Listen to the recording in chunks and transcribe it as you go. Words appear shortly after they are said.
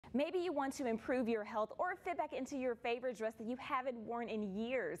Maybe you want to improve your health or fit back into your favorite dress that you haven't worn in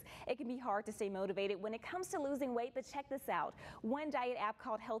years. It can be hard to stay motivated when it comes to losing weight, but check this out. One diet app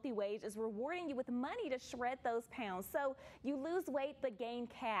called Healthywage is rewarding you with money to shred those pounds. So you lose weight but gain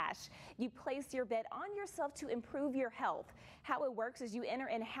cash. You place your bet on yourself to improve your health. How it works is you enter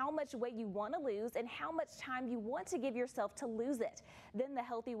in how much weight you want to lose and how much time you want to give yourself to lose it. Then the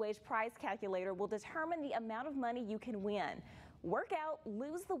Healthywage prize calculator will determine the amount of money you can win. Work out,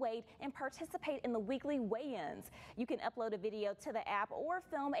 lose the weight, and participate in the weekly weigh-ins. You can upload a video to the app or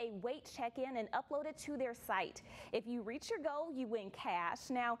film a weight check-in and upload it to their site. If you reach your goal, you win cash.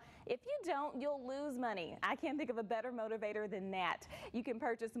 Now, if you don't, you'll lose money. I can't think of a better motivator than that. You can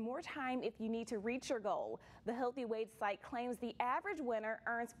purchase more time if you need to reach your goal. The Healthywage site claims the average winner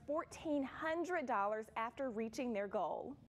earns $1,400 after reaching their goal.